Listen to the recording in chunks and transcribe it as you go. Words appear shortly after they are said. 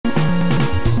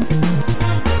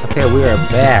Okay, we are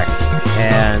back,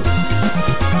 and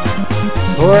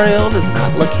Toriel does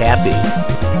not look happy.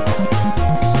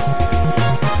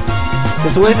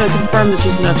 Because we've confirmed that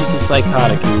she's not just a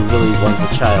psychotic who really wants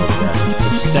a child around,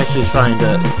 but she's actually trying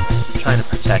to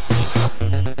protect me,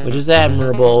 which is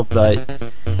admirable. But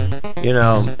you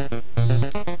know,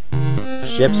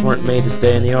 ships weren't made to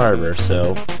stay in the harbor,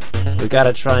 so we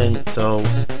gotta try and there's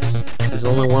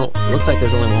only one. Looks like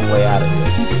there's only one way out of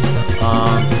this.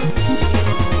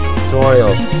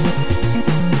 Toriel,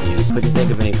 you couldn't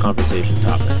think of any conversation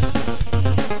topics.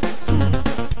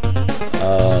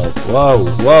 Whoa.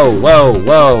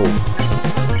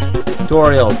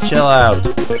 Toriel, chill out.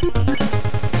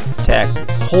 Attack.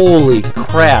 Holy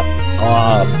crap.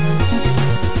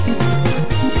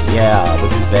 Yeah,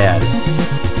 this is bad.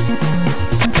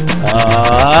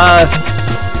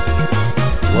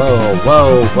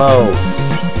 Whoa.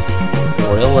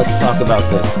 Toriel, let's talk about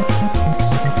this.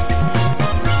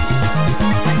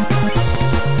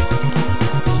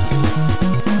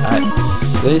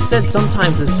 They said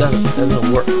sometimes this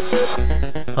doesn't work.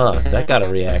 Huh, that got a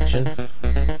reaction.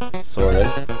 Sort of.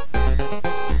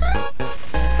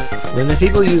 When the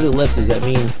people use ellipses, that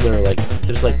means there's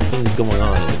like things going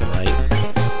on in them, right?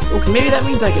 Okay, maybe that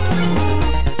means I could...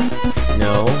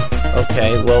 No.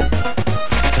 Okay, well...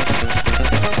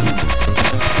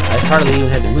 I hardly even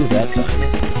had to move that time.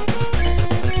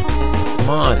 Come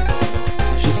on.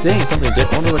 She's saying something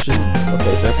different. I wonder what she's...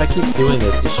 Okay, so if I keep doing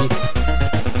this, does she...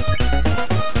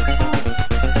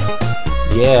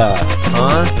 Yeah,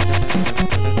 huh?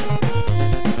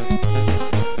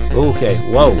 Okay,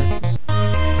 whoa.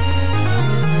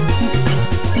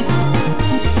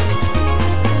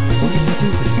 What are you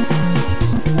doing?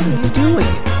 What are you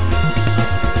doing?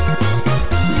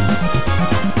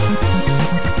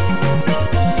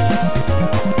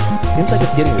 Seems like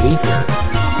it's getting weaker.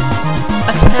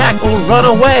 Attack or run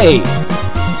away!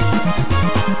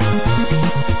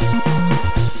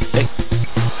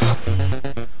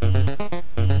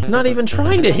 Not even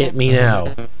trying to hit me now.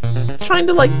 It's trying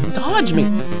to, like, dodge me.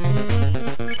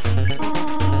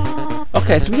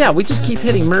 Okay, so yeah, we just keep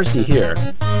hitting Mercy here.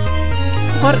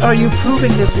 What are you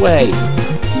proving this way?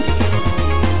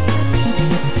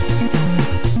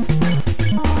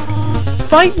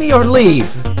 Fight me or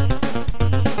leave!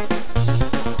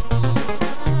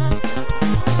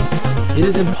 It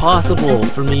is impossible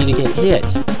for me to get hit.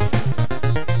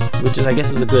 Which is, I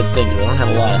guess, is a good thing, because I don't have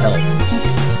a lot of health.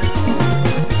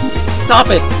 Stop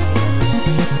it!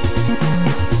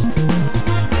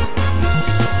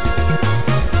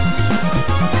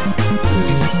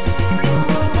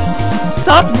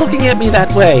 Stop looking at me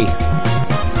that way!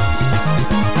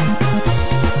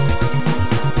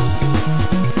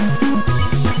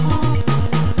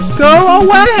 Go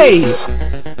away!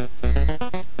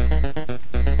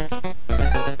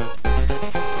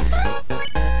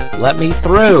 Let me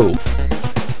through!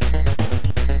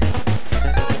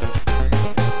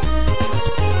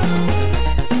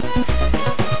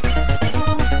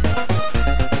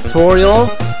 Toriel,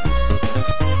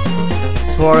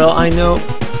 I know.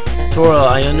 Toriel,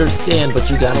 I understand, but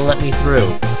you gotta let me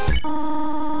through.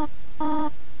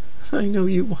 I know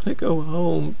you want to go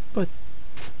home, but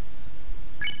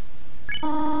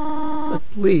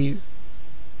please,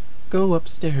 go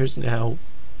upstairs now.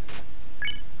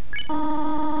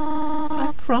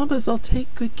 I promise I'll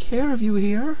take good care of you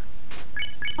here.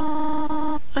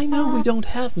 I know we don't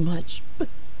have much, but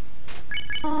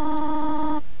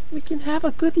we can have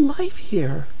a good life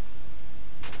here.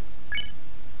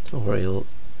 Toriel,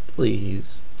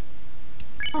 please.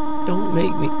 Don't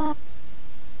make me...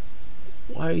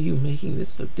 Why are you making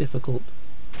this so difficult?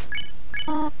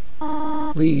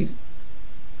 Please,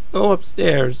 go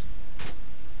upstairs.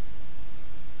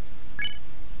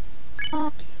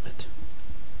 Damn it.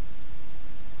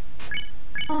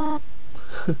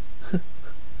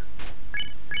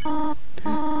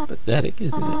 Pathetic,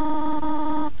 isn't it?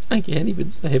 I can't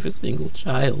even save a single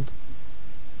child.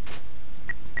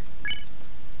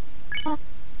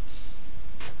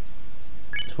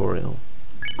 Toriel.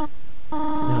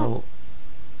 No,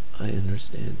 I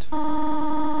understand.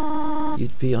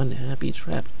 You'd be unhappy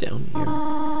trapped down here.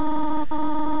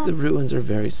 The ruins are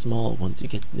very small once you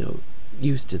get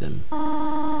used to them.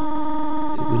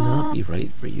 It would not be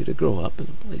right for you to grow up in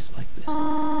a place like this.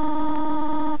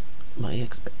 My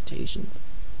expectations,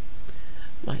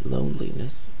 my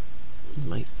loneliness,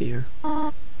 my fear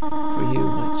for you,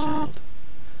 my child,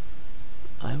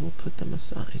 I will put them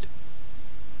aside.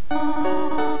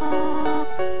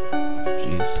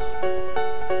 Jeez.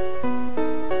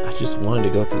 I just wanted to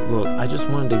go through... Look, I just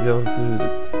wanted to go through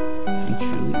the... If you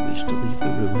truly wish to leave the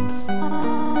ruins,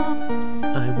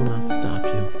 I will not stop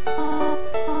you.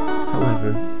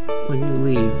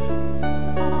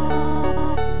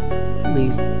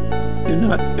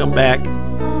 come back. I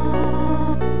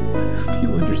hope you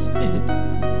understand.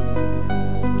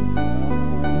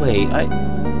 Wait,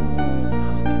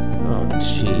 oh,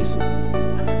 jeez.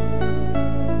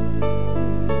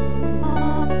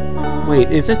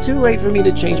 Wait, is it too late for me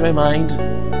to change my mind?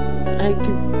 I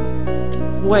could...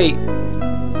 Wait.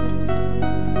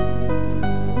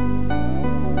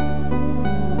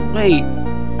 Wait.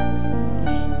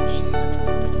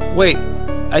 Jeez. Wait.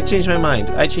 I changed my mind.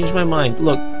 I changed my mind.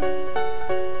 Look.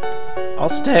 I'll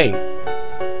stay.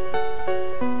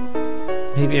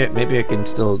 Maybe I can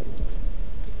still...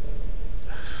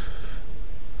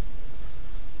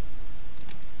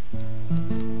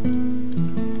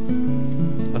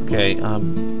 Okay,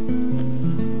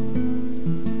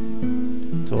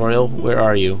 Toriel, where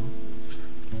are you?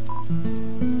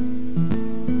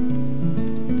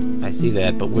 I see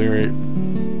that, but where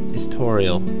is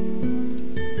Toriel?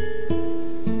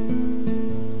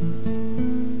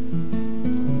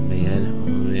 Oh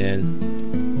man.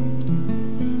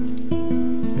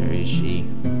 Where is she?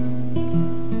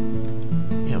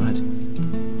 Damn it.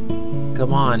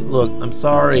 Come on, look, I'm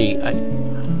sorry.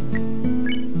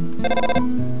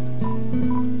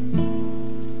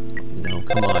 No,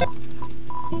 come on.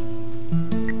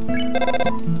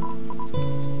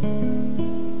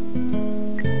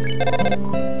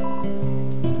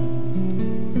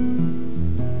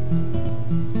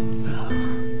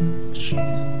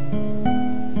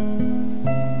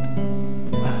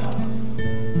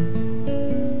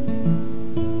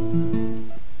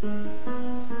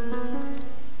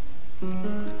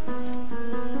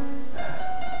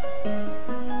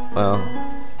 Well,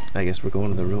 I guess we're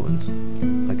going to the ruins.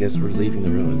 I guess we're leaving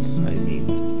the ruins.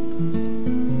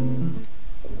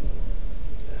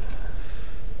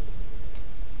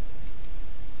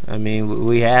 I mean,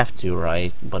 we have to,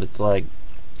 right? But it's like,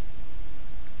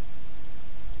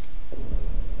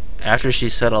 after she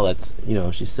set all that, you know,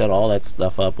 she set all that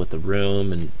stuff up with the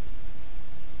room and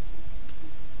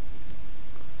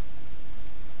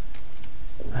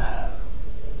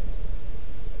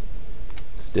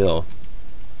still,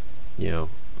 you know,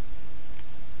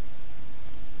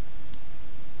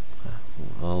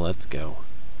 well, let's go.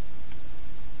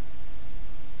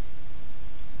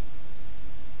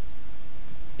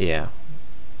 Yeah,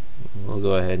 we'll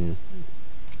go ahead and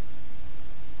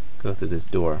go through this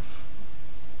door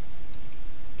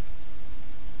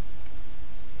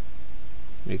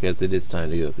because it is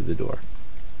time to go through the door.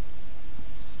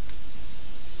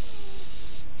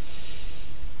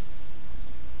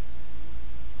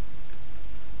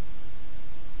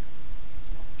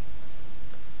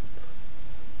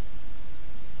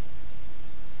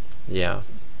 Yeah,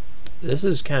 this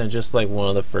is kind of just like one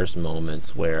of the first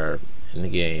moments where in the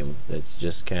game that's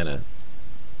just kind of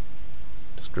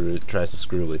tries to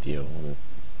screw with you.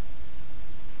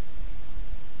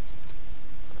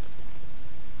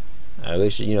 I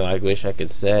wish, you know, I wish I could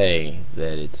say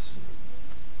that it's,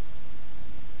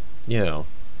 you know,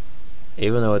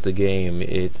 even though it's a game,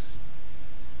 it's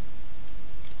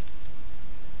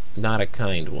not a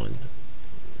kind one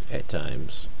at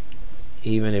times,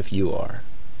 even if you are.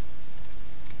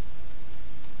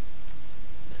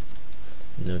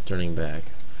 No turning back.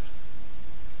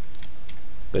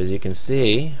 But as you can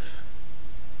see,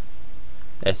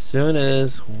 as soon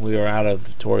as we are out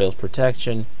of Toriel's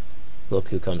protection, look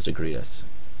who comes to greet us.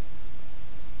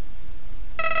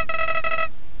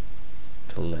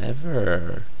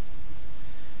 Clever.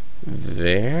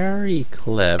 Very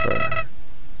clever.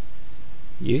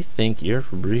 You think you're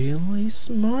really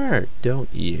smart,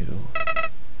 don't you?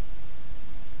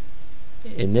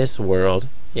 In this world,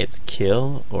 it's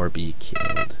kill or be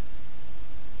killed.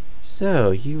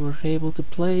 So you were able to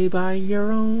play by your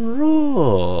own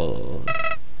rules.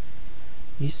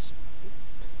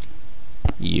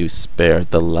 You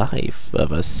spared the life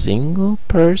of a single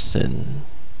person.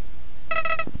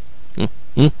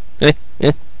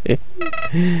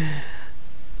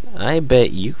 I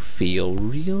bet you feel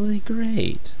really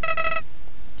great.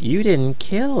 You didn't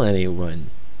kill anyone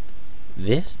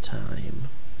this time.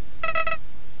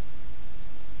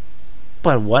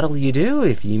 But what'll you do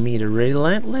if you meet a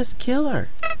relentless killer?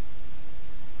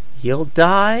 You'll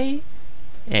die,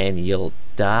 and you'll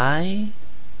die,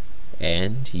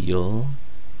 and you'll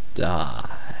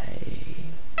die.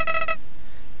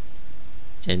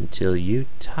 Until you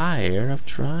tire of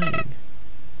trying.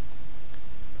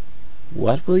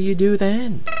 What will you do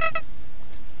then?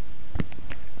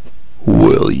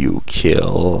 Will you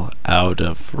kill out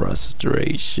of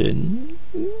frustration?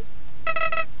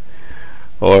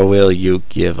 Or will you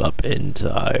give up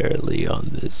entirely on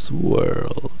this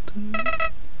world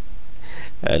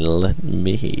and let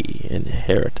me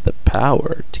inherit the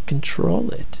power to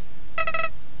control it?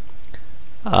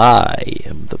 I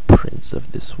am the prince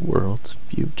of this world's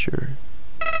future.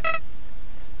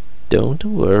 Don't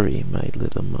worry, my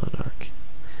little monarch.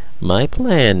 My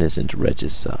plan isn't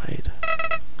regicide.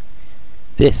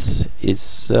 This is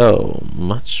so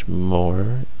much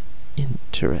more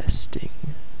interesting.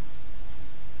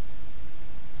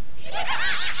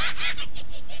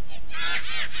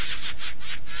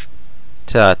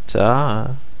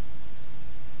 Ta-ta.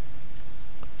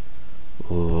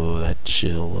 Oh, that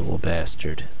chill little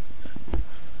bastard.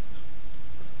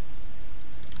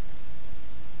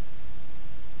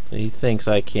 He thinks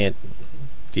I can't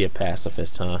be a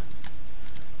pacifist, huh?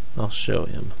 I'll show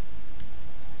him.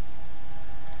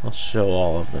 I'll show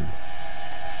all of them.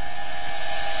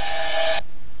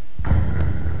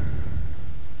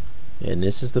 And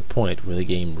this is the point where the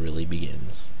game really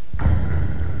begins.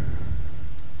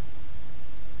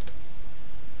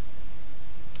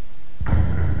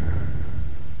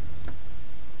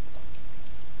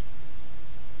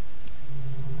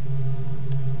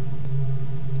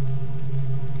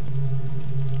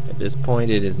 At this point,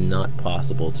 it is not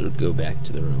possible to go back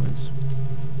to the ruins.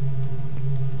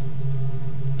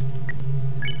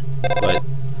 But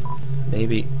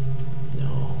maybe...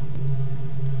 no.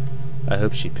 I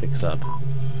hope she picks up.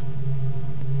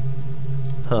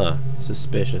 Huh,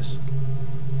 suspicious.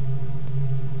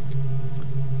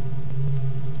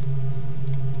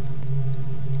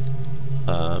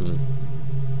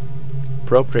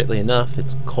 Appropriately enough,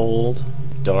 it's cold,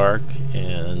 dark,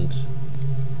 and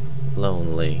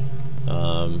lonely.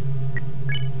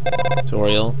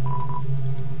 Toriel.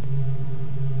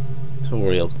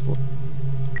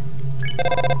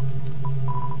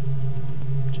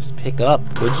 Just pick up,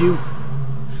 would you?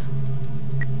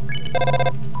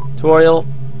 Toriel,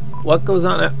 what goes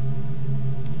on now?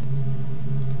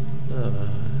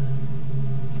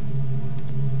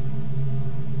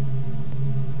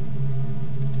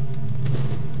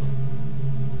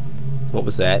 What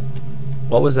was that?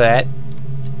 What was that?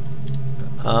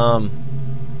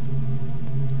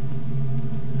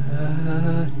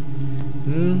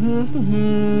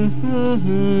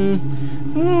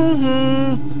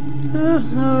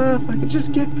 If I could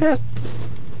just get past.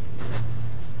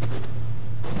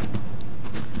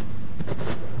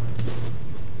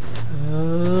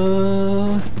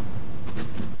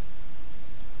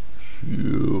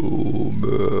 Human,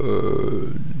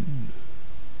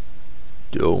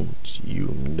 don't you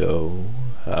know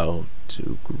how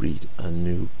to greet a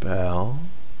new pal?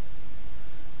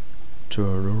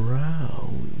 Turn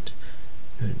around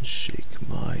and shake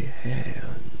my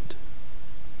hand.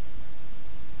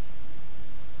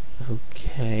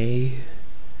 Okay.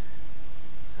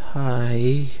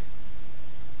 Hi.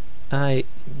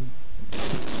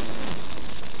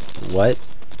 What?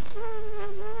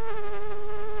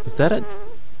 Is that a...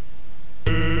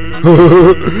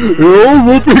 Oh,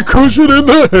 whoopee cushion in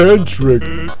the hand trick.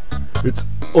 It's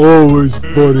always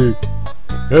funny.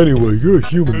 Anyway, you're a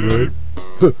human, right?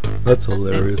 That's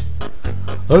hilarious.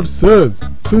 I'm Sans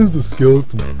the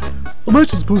skeleton. I'm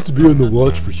actually supposed to be on the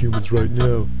watch for humans right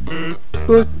now.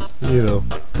 But, you know,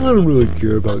 I don't really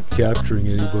care about capturing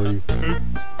anybody.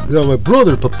 Now my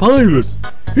brother, Papyrus,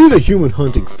 he's a human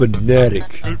hunting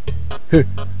fanatic.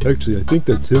 Actually, I think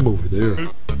that's him over there.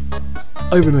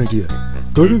 I have an idea.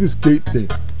 Go to this gate thing.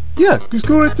 Yeah, just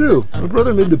go right through. My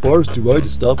brother made the bars too wide to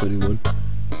stop anyone.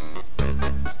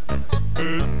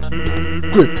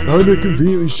 Quick, find that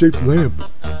conveniently shaped lamp.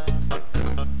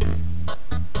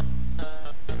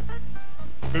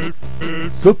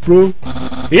 Sup, bro?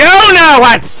 You know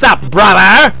what's up,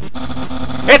 brother!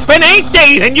 It's been 8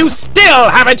 days and you still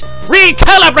haven't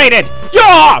recalibrated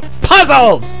your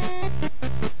puzzles!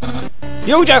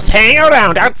 You just hang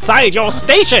around outside your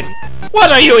station!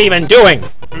 What are you even doing?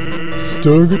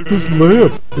 Staring at this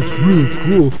lamp. It's really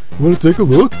cool. You wanna take a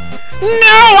look? No,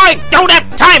 I don't have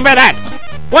time for that!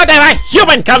 What if a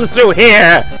human comes through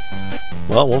here?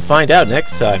 Well, we'll find out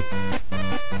next time.